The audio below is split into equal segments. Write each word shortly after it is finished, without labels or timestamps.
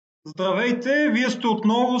Здравейте, вие сте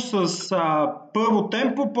отново с Първо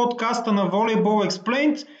темпо, подкаста на Volleyball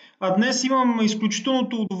Explained. Днес имам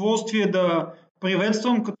изключителното удоволствие да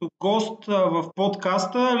приветствам като гост в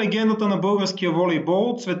подкаста легендата на българския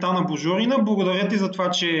волейбол Цветана Божурина. Благодаря ти за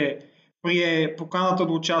това, че прие поканата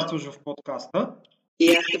да участваш в подкаста. И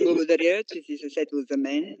аз те благодаря, че си се сетил за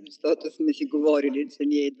мен, защото сме си говорили, че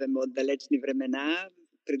ние идваме от далечни времена.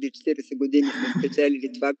 Преди 40 години сме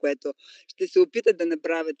спечелили това, което ще се опитат да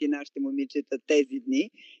направят и нашите момичета тези дни.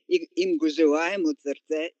 И им го желаем от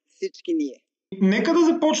сърце всички ние. Нека да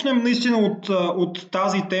започнем наистина от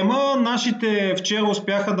тази тема. Нашите вчера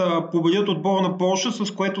успяха да победят отбора на Полша,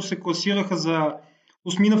 с което се класираха за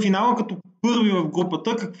осмина финала като първи в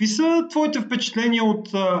групата. Какви са твоите впечатления от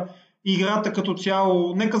играта като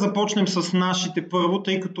цяло? Нека започнем с нашите първо,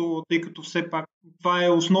 тъй като все пак това е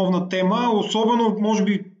основна тема, особено може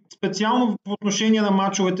би специално по отношение на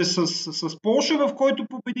мачовете с Полша, в който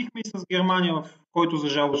победихме, и с Германия, в който за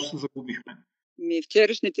жалост загубихме.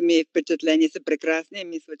 Вчерашните ми впечатления са прекрасни.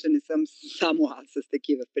 Мисля, че не съм само аз с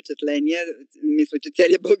такива впечатления. Мисля, че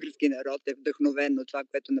целият български народ е вдъхновен от това,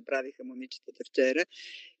 което направиха момичетата вчера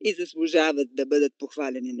и заслужават да бъдат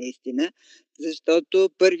похвалени наистина, защото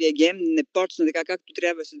първия гейм не почна така, както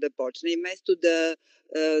трябваше да почне, и вместо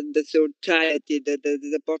да се отчаят и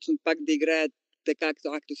да почнат пак да играят така,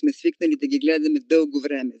 както сме свикнали да ги гледаме дълго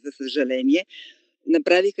време, за съжаление,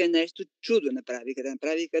 направиха нещо чудо.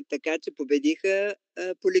 Направиха така, че победиха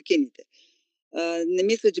полекините. Не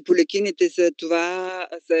мисля, че полекините са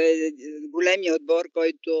големия отбор,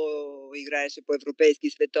 който играеше по европейски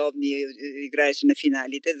световни, играеше на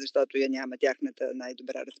финалите, защото я няма тяхната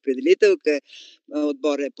най-добра разпределителка.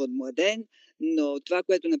 Отборът е подмладен, но това,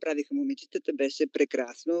 което направиха момичетата, беше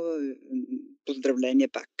прекрасно. Поздравление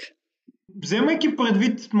пак! Вземайки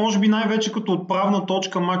предвид, може би най-вече като отправна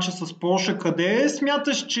точка матча с Полша, къде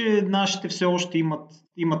смяташ, че нашите все още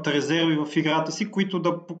имат резерви в играта си, които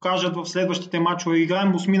да покажат в следващите мачове?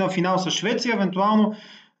 Играем осмина финал с Швеция, евентуално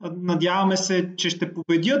надяваме се, че ще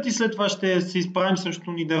победят и след това ще се изправим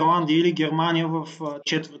срещу Нидерландия или Германия в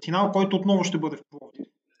четвъртфинал, който отново ще бъде в Пловдив.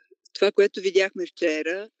 Това, което видяхме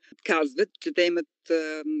вчера, казват, че те имат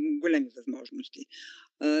големи възможности.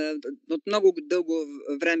 От много дълго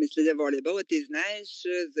време следя волейбола. Ти знаеш,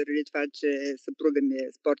 заради това, че съпруга ми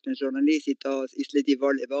е спортен журналист и следи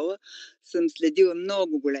волейбола, съм следила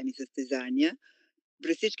много големи състезания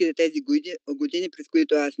през всичките тези години, през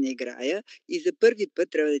които аз не играя. И за първи път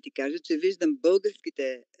трябва да ти кажа, че виждам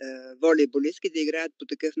българските волейболистки да играят по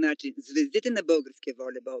такъв начин. Звездите на българския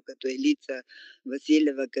волейбол, като Елица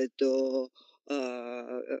Василева, като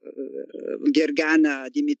Гергана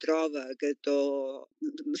Димитрова, като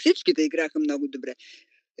всичките играха много добре.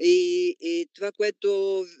 И това,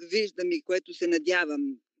 което виждам и което се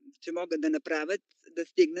надявам, че могат да направят, да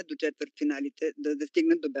стигнат до четвъртфиналите, да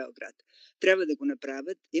стигнат до Белград. Трябва да го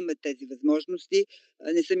направят, имат тези възможности.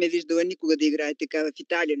 Не съм я виждала никога да играе така, в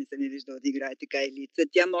Италия не съм я виждала да играе така Елица.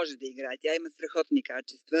 Тя може да играе, тя има страхотни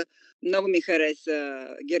качества. Много ми хареса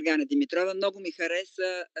Гергана Димитрова, много ми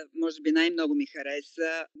хареса, може би най-много ми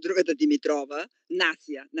хареса другата Димитрова,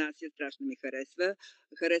 Насия страшно ми харесва.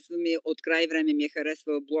 Харесва ми, от край време ми е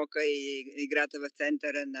харесва блока и играта в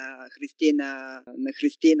центъра на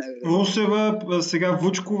Христина. Русева, сега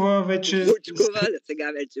Вучкова вече.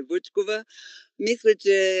 Сега вече Вучкова. Мисля,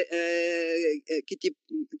 че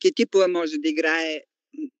Кетипова може да играе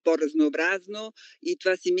по-разнообразно и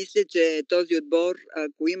това си мисля, че този отбор,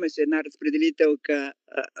 ако имаше една разпределителка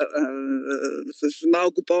с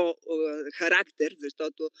малко по-характер,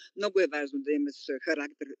 защото много е важно да имаш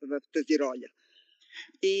характер в тази роля.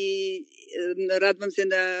 И радвам се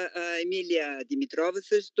на Емилия Димитрова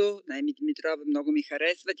също. На Еми Димитрова много ми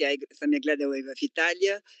харесва. Тя съм я гледала и в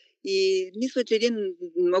Италия. И мисля, че един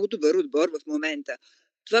много добър отбор в момента.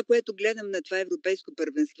 Това, което гледам на това европейско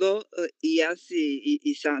първенство, и аз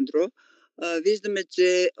и Сандро, виждаме,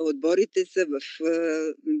 че отборите са в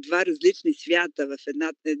два различни свята.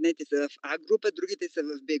 Едните са в А група, другите са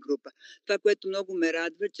в Б група. Това, което много ме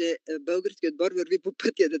радва, че българският отбор върви по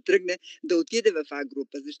пътя да тръгне, да отиде в А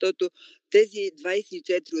група, защото тези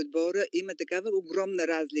 24 отбора има такава огромна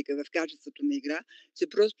разлика в качеството на игра, че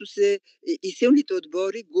просто и силните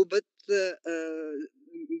отбори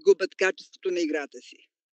губят качеството на играта си.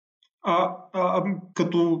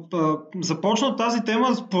 Като започна тази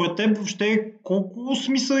тема, според теб въобще колко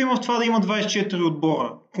смисъл има в това да има 24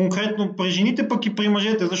 отбора? Конкретно при жените, пък и при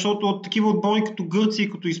мъжете, защото от такива отбори като Гърция и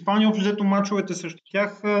като Испания, общо взето мачовете срещу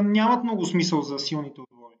тях нямат много смисъл за силните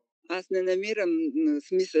отбори. Аз не намирам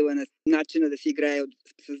смисъла на начина да се играе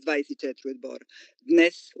с 24 отбора.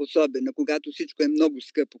 Днес, особено, когато всичко е много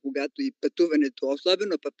скъпо, когато и пътуването,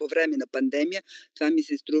 особено пък по време на пандемия, това ми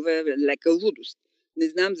се струва лека лудост. Не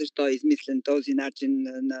знам защо е измислен този начин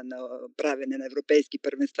на правене на европейски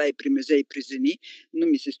първенства и при мъже, и при жени, но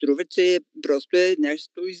ми се струва, че просто е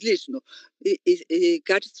нещо излишно. И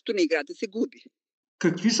качеството на играта се губи.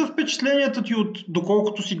 Какви са впечатленията ти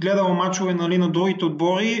доколкото си гледал мачове, нали, на другите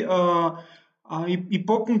отбори? И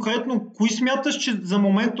по-конкретно, кои смяташ, че за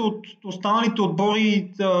момента от останалите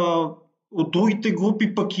отбори, от другите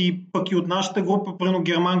групи, пък и от нашата група, примерно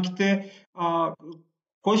германките,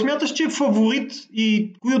 кой смяташ, че е фаворит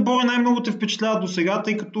и кои отбори най-много те впечатляват до сега,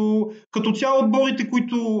 тъй като цяло отборите,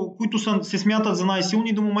 които се смятат за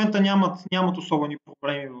най-силни, до момента нямат особени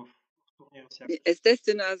проблеми в турнира?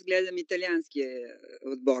 Естествено, аз гледам италианския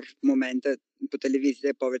отбор в момента по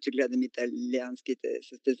телевизия, повече гледам италианските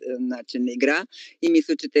начин на игра и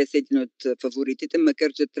мисля, че те са един от фаворитите,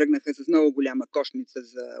 макар че тръгнаха с много голяма кошница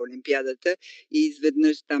за Олимпиадата и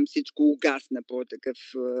изведнъж там всичко угасна по такъв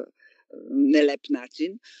нелеп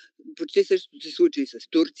начин. Почти същото се случи и с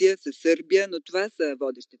Турция, с Сърбия, но това са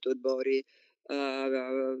водещите отбори.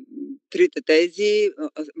 Трите тези,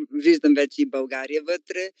 виждам вече и България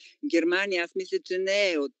вътре. Германия, аз мисля, че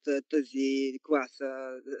не е от тази класа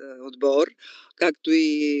отбор, както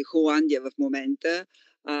и Холандия в момента.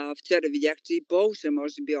 Вчера видях, че и Полша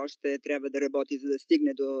може би още трябва да работи, за да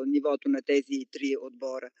стигне до нивото на тези три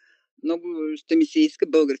отбора. Много ще ми се иска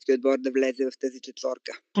български отбор да влезе в тази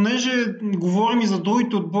четворка. Понеже говорим и за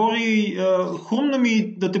другите отбори, хрумна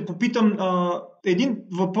ми да те попитам един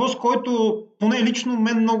въпрос, който поне лично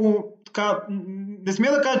мен много така, не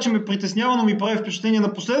смея да кажа, че ме притеснява, но ми прави впечатление.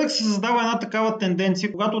 Напоследък се създава една такава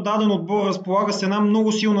тенденция, когато даден отбор разполага с една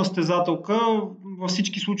много силна състезателка, във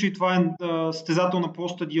всички случаи това е състезателна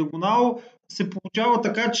проста диагонал, се получава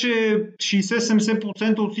така, че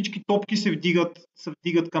 60-70% от всички топки се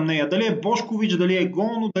вдигат към нея. Дали е Бошкович, дали е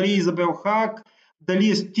Гόνο, дали е Изабел Хак, дали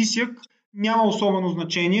е Стисяк, няма особено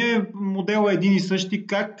значение. Моделът е един и същи.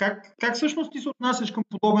 Как всъщност ти се отнасяш към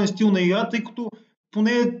подобен стил на игра, тъй като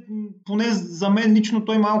поне за мен лично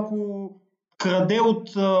той малко краде от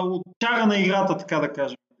чара на играта, така да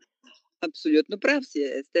кажем. Абсолютно прав си.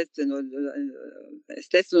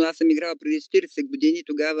 Естествено, аз съм играла преди 40 години.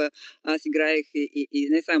 Тогава аз играех и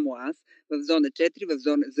не само аз, в зона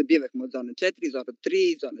 4, забивахме от зона 4, зона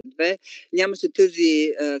 3, зона 2. Нямаше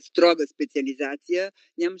тази строга специализация,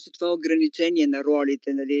 нямаше това ограничение на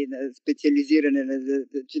ролите, нали, на специализиране,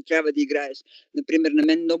 че трябва да играеш. Например, на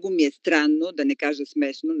мен много ми е странно, да не кажа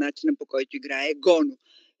смешно, начинът по който играе Гоно.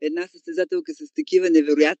 Една състезателка с такива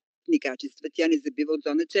невероятни качества, тя не забива от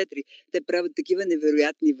зона 4. Те правят такива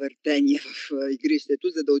невероятни въртения в игрището,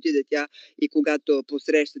 за да отиде тя и когато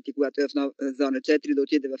посрещат и когато е в зона 4, да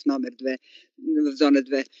отиде в номер 2, в зона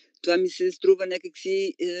 2. Това ми се струва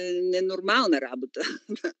някакси ненормална работа.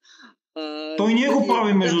 Той ние го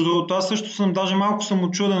правим, между другото. Аз също даже малко съм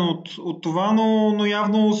учуден от това, но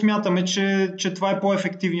явно смятаме, че това е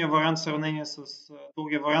по-ефективният вариант в сравнение с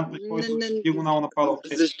другия вариант, при който диагонал напада от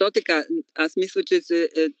 4. Защо така? Аз мисля, че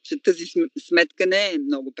тази сметка не е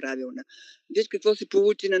много правилна. Виж какво се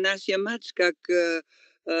получи на нашия матч, как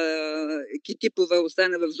Китипова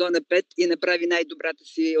остана в зона 5 и направи най-добрата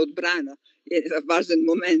си отбрана. Е важен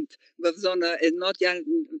момент. В зона 1 тя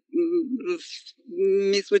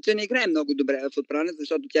мисля, че не играе много добре в отбрана,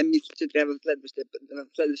 защото тя мисля, че трябва в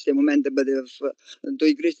следващия момент да бъде до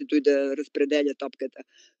игрището и да разпределя топката.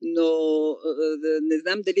 Но не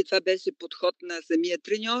знам дали това беше подход на самия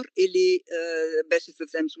треньор или беше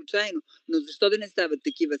съвсем случайно. Но защо да не стават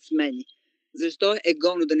такива смени? Защо е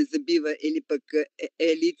Гоно да не забива или пък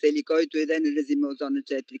Елица или който и да не взима от зона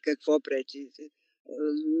 4? Какво пречи?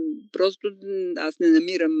 Просто аз не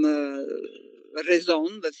намирам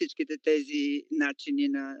резон във всичките тези начини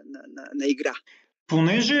на игра.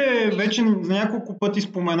 Понеже вече няколко пъти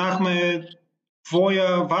споменахме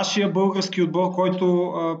вашия български отбор,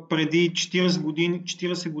 който преди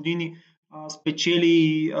 40 години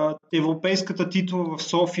спечели европейската титла в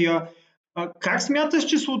София. Как смяташ,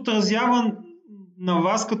 че се отразява на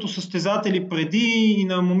вас като състезатели преди и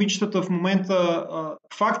на момичетата в момента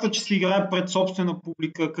факта, че се играе пред собствена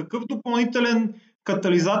публика? Какъв допълнителен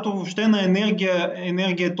катализатор въобще на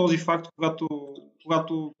енергия е този факт,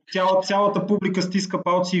 когато цялата публика стиска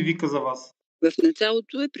палци и вика за вас? В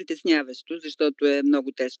началото е притесняващо, защото е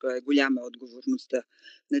много тежко, е голяма отговорността.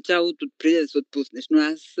 В началото преди да се отпуснеш, но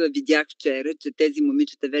аз видях вчера, че тези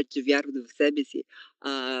момичета вече вярват в себе си.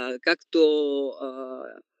 Както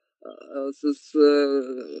с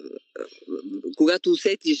когато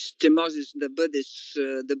усетиш, че можеш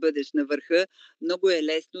да бъдеш на върха, много е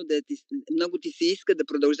лесно много ти се иска да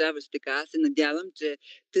продължаваш така. Аз се надявам, че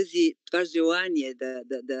това желание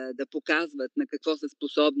да показват на какво са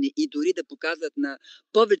способни и дори да показват на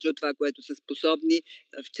повече от това, което са способни,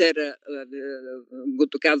 вчера го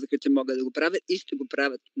доказаха, че могат да го правят и ще го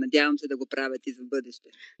правят. Надявам се да го правят и за бъдеще.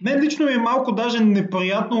 Мен лично ми е малко даже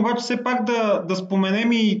неприятно, обаче все пак да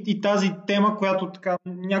споменем и тази тема, която така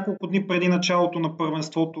няколко дни преди началото на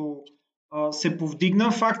първенството се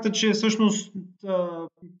повдигна. Факта, че всъщност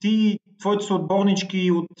твоите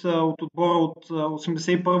съотборнички от отбора от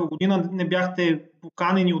 1981 година не бяхте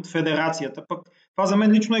поканени от федерацията. Пък това за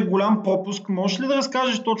мен лично е голям пропуск. Можеш ли да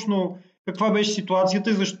разкажеш точно каква беше ситуацията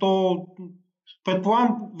и защо,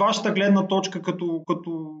 предполагам, вашата гледна точка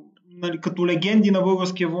като легенди на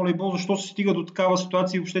българския волейбол, защо се стига до такава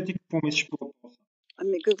ситуация и въобще ти какво мислиш по въпроса?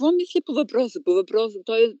 Какво мисля по въпроса?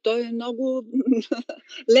 Той е много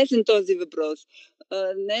лесен този въпрос.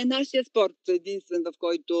 Не е нашия спорт единствен, в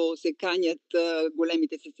който се канят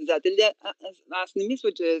големите състезатели. Аз не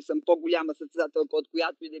мисля, че съм по-голяма състезателка, от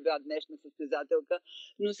която и да била днешна състезателка,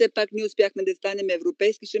 но все пак ние успяхме да станем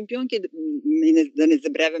европейски шампионки. Да не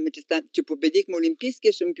забравяме, че победихме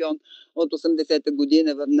олимпийския шампион от 80-та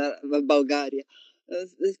година в България.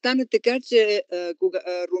 Стана така, че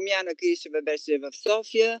Румяна Кришева беше в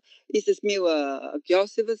София и с Мила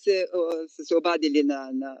Кьосева се обадили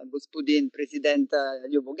на господин президента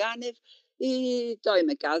Любо Ганев и той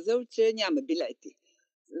ме казал, че няма билети.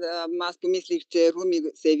 Аз помислих, че Руми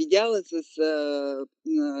се е видяла с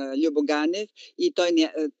Любо Ганев и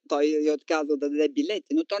той е отказал да даде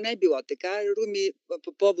билети, но то не е било така. Руми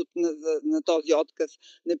по повод на този отказ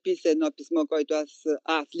написа едно писмо, което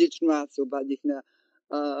аз лично се обадих на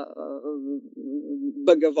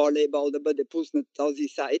БГ Волейбол да бъде пуснат този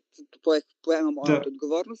сайт. Поема моята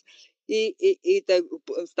отговорност. И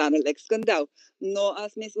стана лек скандал. Но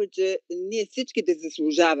аз мисля, че ние всичките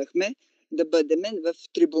заслужавахме да бъдем в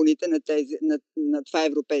трибуните на това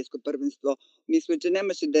европейско първенство. Мисля, че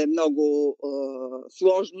нямаше да е много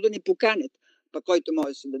сложно да ни поканят. Па който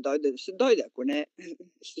можеше да дойде, ще дойде. Ако не,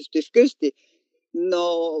 ще вкъщи.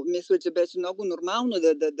 Но мисля, че беше много нормално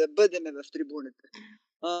да бъдем в трибуната.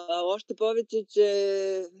 Още повече,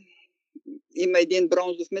 че има един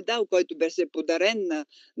бронзов медал, който беше подарен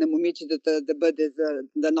на момичетата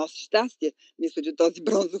да носи щастие. Мисля, че този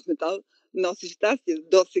бронзов медал носи щастие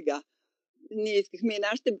до сега. Ние искахме и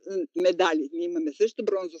нашите медали. Ние имаме също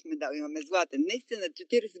бронзов медал, имаме златен. Наистина,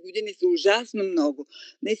 40 години са ужасно много.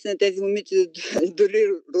 Наистина тези момичета, дори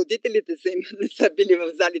родителите не са били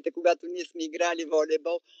в залите, когато ние сме играли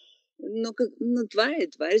волейбол. Но това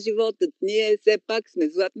е животът. Ние все пак сме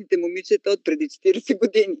златните момичета от преди 40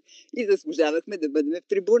 години и заслужавахме да бъдем в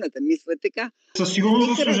трибуната. Мисля така. Със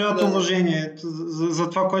сигурност заслужавате уважение за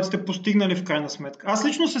това, което сте постигнали в крайна сметка. Аз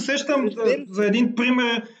лично се сещам за един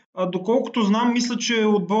пример. Доколкото знам, мисля, че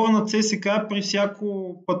отбора на ЦСКА при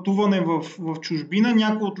всяко пътуване в чужбина,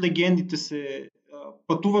 някои от легендите се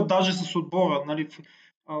пътуват даже с отбора. Нали?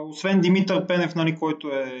 Освен Димитър Пенев, нали, който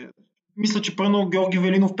е... Мисля, че пръвно Георги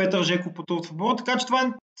Велинов, Петър Жеков пътуват в отбора, така че това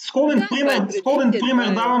е сходен пример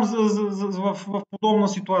давам в подобна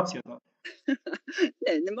ситуация. Да.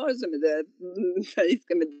 Не можем да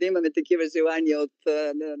искаме да имаме такива желания от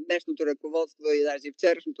днешното ръководство и даже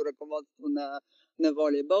вчерашното ръководство на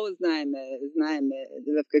волейбол. Знаеме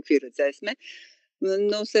в какви ръце сме.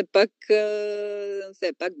 Но все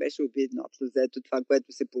пак беше обидно общо взето това,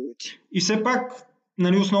 което се получи. И все пак,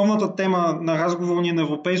 нали, основната тема на разговор ни на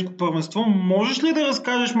европейско първенство, можеш ли да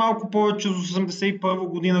разкажеш малко повече за 1981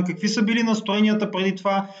 година? Какви са били настроенията преди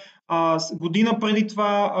това? Година преди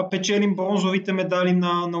това печелим бронзовите медали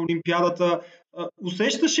на Олимпиадата.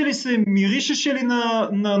 Усещаше ли се, миришеше ли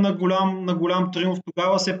на голям триумф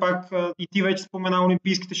тогава? Все пак и ти вече спомена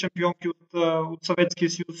олимпийските шампионки от Съветския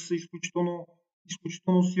съюз,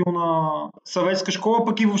 изключително силна съветска школа,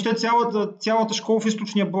 пък и въобще цялата школа в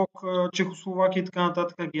източния блок, Чехословакия и така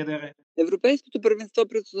нататък, ГДР. Европейското първенство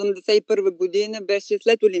през 1981 година беше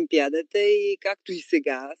след Олимпиадата и както и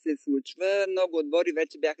сега се случва, много отбори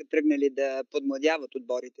вече бяха тръгнали да подмладяват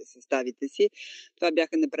отборите, съставите си. Това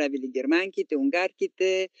бяха направили германките,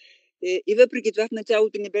 унгарките. И въпреки това в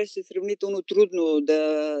началото ни беше сравнително трудно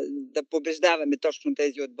да побеждаваме точно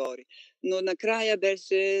тези отбори. Но накрая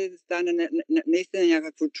стана наистина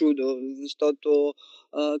някакво чудо, защото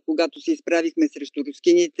когато се изправихме срещу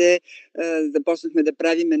рускините, започнахме да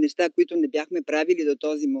правиме неща, които не бяхме правили до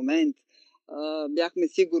този момент. бяхме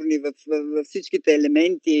сигурни в всичките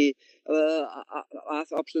елементи. Аз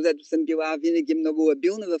общо взето съм била винаги много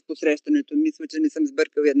лабилна в посрещането. Мисля, че не съм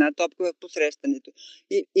сбъркала една топка в посрещането.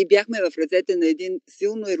 И бяхме в ръцете на един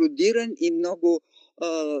силно ерудиран и много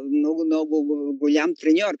голям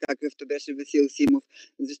треньор, какъвто беше Васил Симов.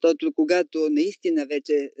 Защото когато наистина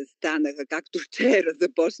вече станаха, както вчера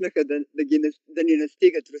започнаха да ни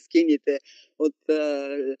настигат рускините от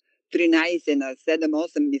 13 на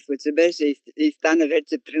 7-8, мисля, че беше, и стана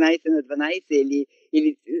вече 13 на 12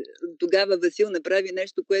 или тогава Васил направи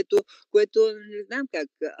нещо, което не знам как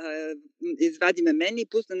извадиме мен и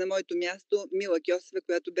пусна на моето място Мила Кьосева,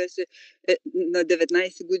 която беше на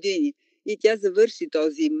 19 години. И тя завърши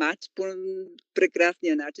този матч по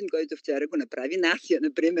прекрасния начин, който вчера го направи Насия,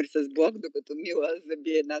 например, с блок, докато Мила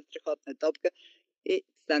забие една страхотна топка. И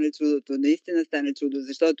стане чудото. Наистина стане чудо,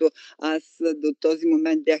 защото аз до този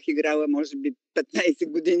момент бях играла, може би, 15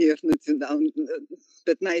 години в националния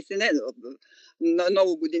 15, не, но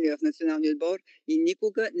много години в националния отбор и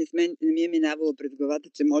никога не ми е минавало през главата,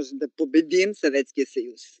 че може да победим Съветския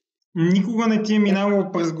съюз. Никога не ти е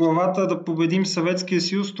минало през главата да победим Съветския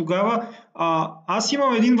съюз тогава. Аз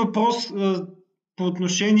имам един въпрос по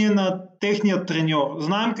отношение на техния треньор.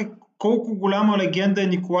 Знаем колко голяма легенда е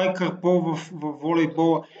Николай Карпов в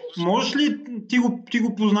волейбола. Можеш ли, ти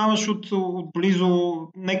го познаваш от близо,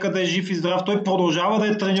 нека да е жив и здрав, той продължава да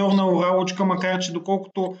е треньор на Уралочка, макар че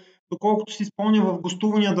доколкото си спомня в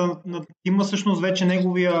гостувания има всъщност вече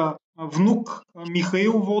неговия внук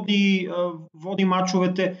Михаил води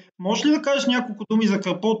мачовете. Можеш ли да кажеш няколко думи за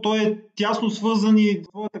Карпов? Той е тясно свързан и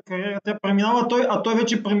твоята кариера. Той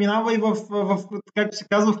вече преминава и както се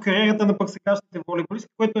казва, в кариерата на пък сегашните волейболисти,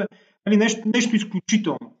 което е нещо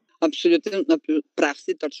изключително. Абсолютно прав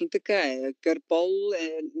си, точно така е. Карпол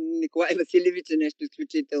Николай Василевич е нещо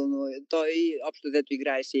изключително. Той общо взето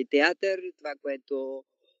играеше и театър, това, което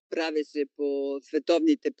правеше по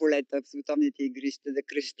световните полета, в световните игрища, да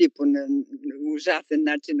крещи по ужасен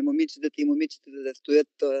начин на момичетата и момичетата да стоят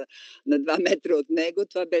на 2 метра от него.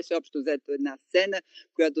 Това беше общо взето една сцена,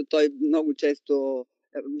 която той много често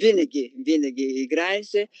винаги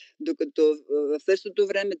играеше, докато в същото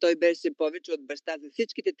време той беше повече от баща за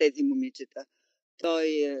всичките тези момичета. Той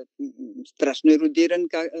е страшно ерудиран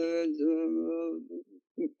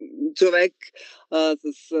човек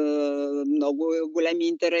с много големи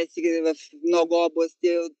интереси в много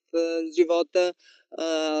области от живота.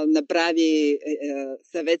 Направи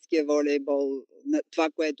съветския волейбол това,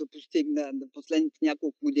 което постигна на последните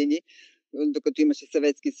няколко години, докато имаше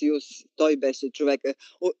Съветски съюз, той беше човека.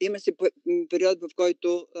 Имаше период, в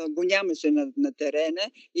който го нямаше на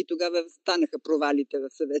терена и тогава станаха провалите в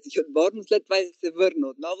съветския отбор, но след това се върна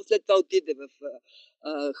отново. След това отиде в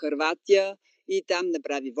Хърватия и там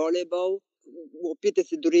направи волейбол. Опита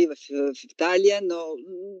се дори в Италия, но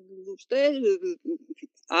въобще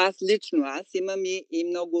аз имам и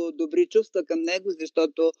много добри чувства към него,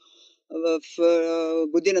 защото в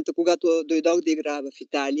годината, когато дойдох да играя в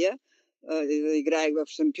Италия, играех в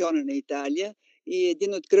шампиона на Италия и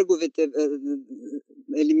един от кръговете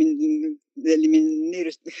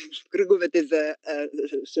кръговете за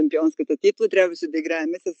шампионската титла трябваше да играем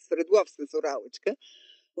с Свердловска с Уралочка.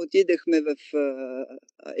 Отидахме в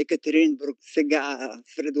Екатеринбург, сега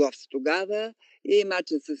Свердловск тогава, и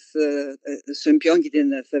матча с шампионките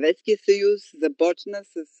на Съветския съюз започна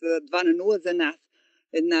с 2-0 за нас.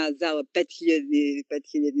 Една зала,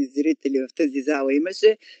 5000 зрители в тази зала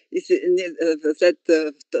имаше и след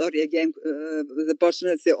втория гейм започна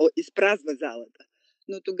да се изпразва залата.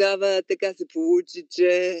 Но тогава така се получи,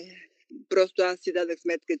 че просто аз си дадах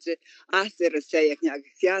сметка, че аз се разсеях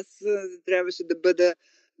някакси. Аз трябваше да бъда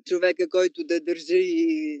човека, който да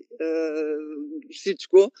държи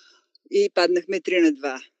всичко, и паднахме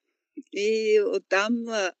 3-2. И оттам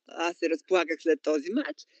аз се разплаках след този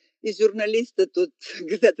матч. И журналистът от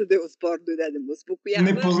газета Дело Спорт дойде да му успокоява.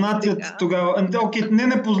 Непознатият тогава. Не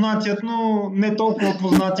непознатият, но не толкова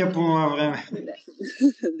познатия по това време.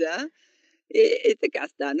 Да. И така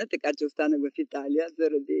стана, така че останах в Италия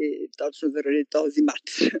точно заради този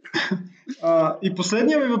матч. И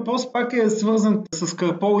последният ми въпрос пак е свързан с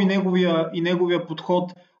Карпол и неговия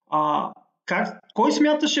подход. Кой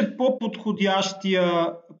смяташе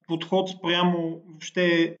по-подходящия подход спрямо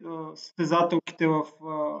въобще състезателките в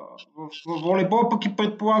волейбола, пък и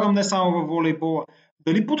предполагам не само в волейбола?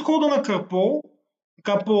 Дали подхода на Карпол,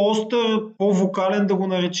 така по-остър, по-вокален да го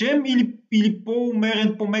наречем, или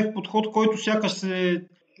по-умерен, по-мек подход, който сякаш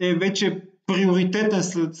е вече приоритетен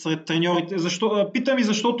сред треньорите? Питам и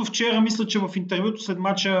защото вчера мисля, че в интервюто след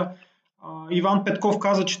мача Иван Петков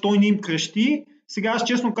каза, че той не им крещи. Сега аз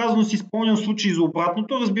честно казано си спомням случаи за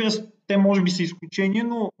обратното. Разбира се, те може би са изключение,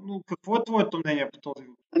 но какво е твоето мнение по този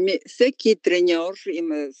въпрос? Всеки треньор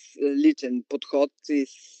има личен подход и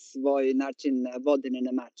свой начин на водене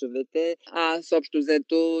на мачовете. Аз общо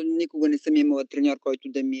взето никога не съм имала треньор, който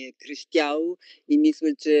да ми е крещял и мисля,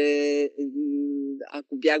 че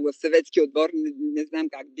ако бях в съветски отбор, не знам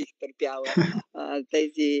как бих търпяла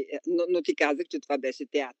тези... Но ти казах, че това беше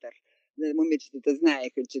театър. Момичетата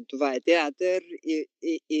знаеха, че това е театър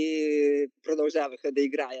и продължаваха да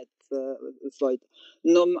играят своите.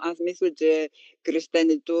 Но аз мисля, че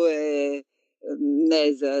крещенето не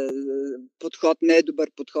е за подход, не е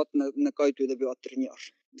добър подход на който и да било треньор.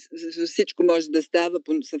 Всичко може да става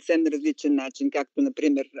по съвсем различен начин, както,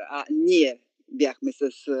 например, ние бяхме с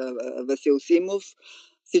Васил Симов.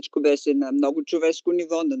 Всичко беше на много човешко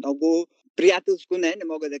ниво, на много приятелско, не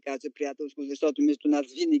мога да кажа приятелско, защото между нас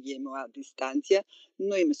винаги е имала дистанция,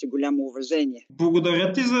 но имаше голямо уважение.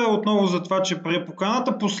 Благодаря ти отново за това, че прие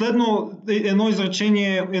поканата. Последно едно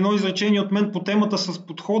изречение от мен по темата с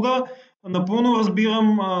подхода. Напълно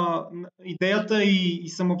разбирам идеята и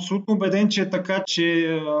съм абсолютно убеден, че е така,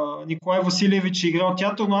 че Николай Василевич е играл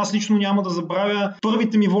театър, но аз лично няма да забравя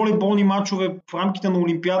първите ми волейболни мачове в рамките на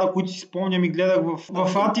Олимпиада, които си спомням и гледах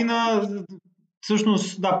в Атина.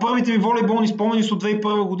 Всъщност, да, първите ми волейболни спомени са от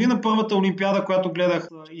 2001 година, първата Олимпиада, която гледах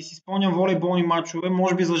и си спомням волейболни мачове,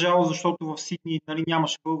 може би за жалост, защото в Сидни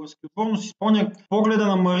нямаше български отбор, но си спомням погледа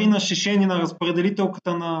на Марина Шишенина,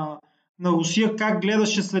 разпределителката на Русия, как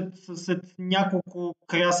гледаше след няколко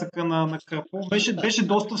крясъка на Карпов. Беше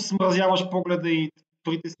доста смразяващ погледа и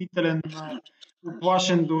притеснителен,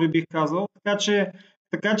 оплашен, дори бих казал.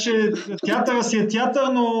 Така че театъра си е театър,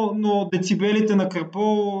 но децибелите на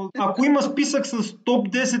Карпо... Ако има списък с топ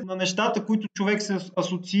 10 на нещата, които човек се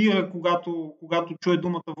асоциира, когато чуе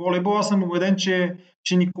думата волейбол, аз съм убеден,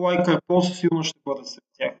 че Николай Карпо със сигурно ще бъде сред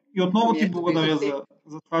тях. И отново ти благодаря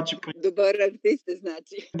за това, че... Добър артист,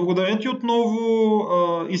 значи. Благодаря ти отново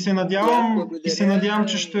и се надявам,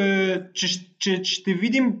 че ще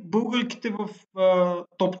видим българките в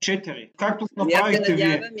топ 4. Както направихте вие.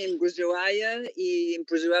 Аз се надявам, им го желая и им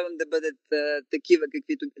пожелавам да бъдат такива,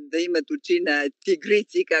 каквито да имат очи на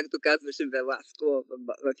тигрици, както казваше Веласко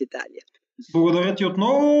в Италия. Благодаря ти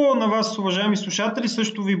отново. На вас, уважаеми слушатели,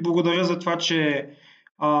 също ви благодаря за това, че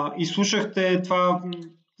изслушахте това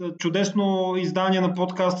чудесно издание на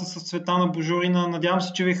подкаста с Цветана Божурина. Надявам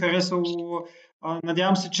се, че ви е харесало.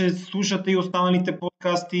 Надявам се, че слушате и останалите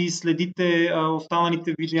подкасти, следите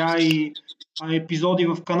останалите видеа и епизоди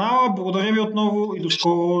в канала. Благодаря ви отново и до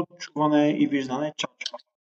скоро чуване и виждане. Чао!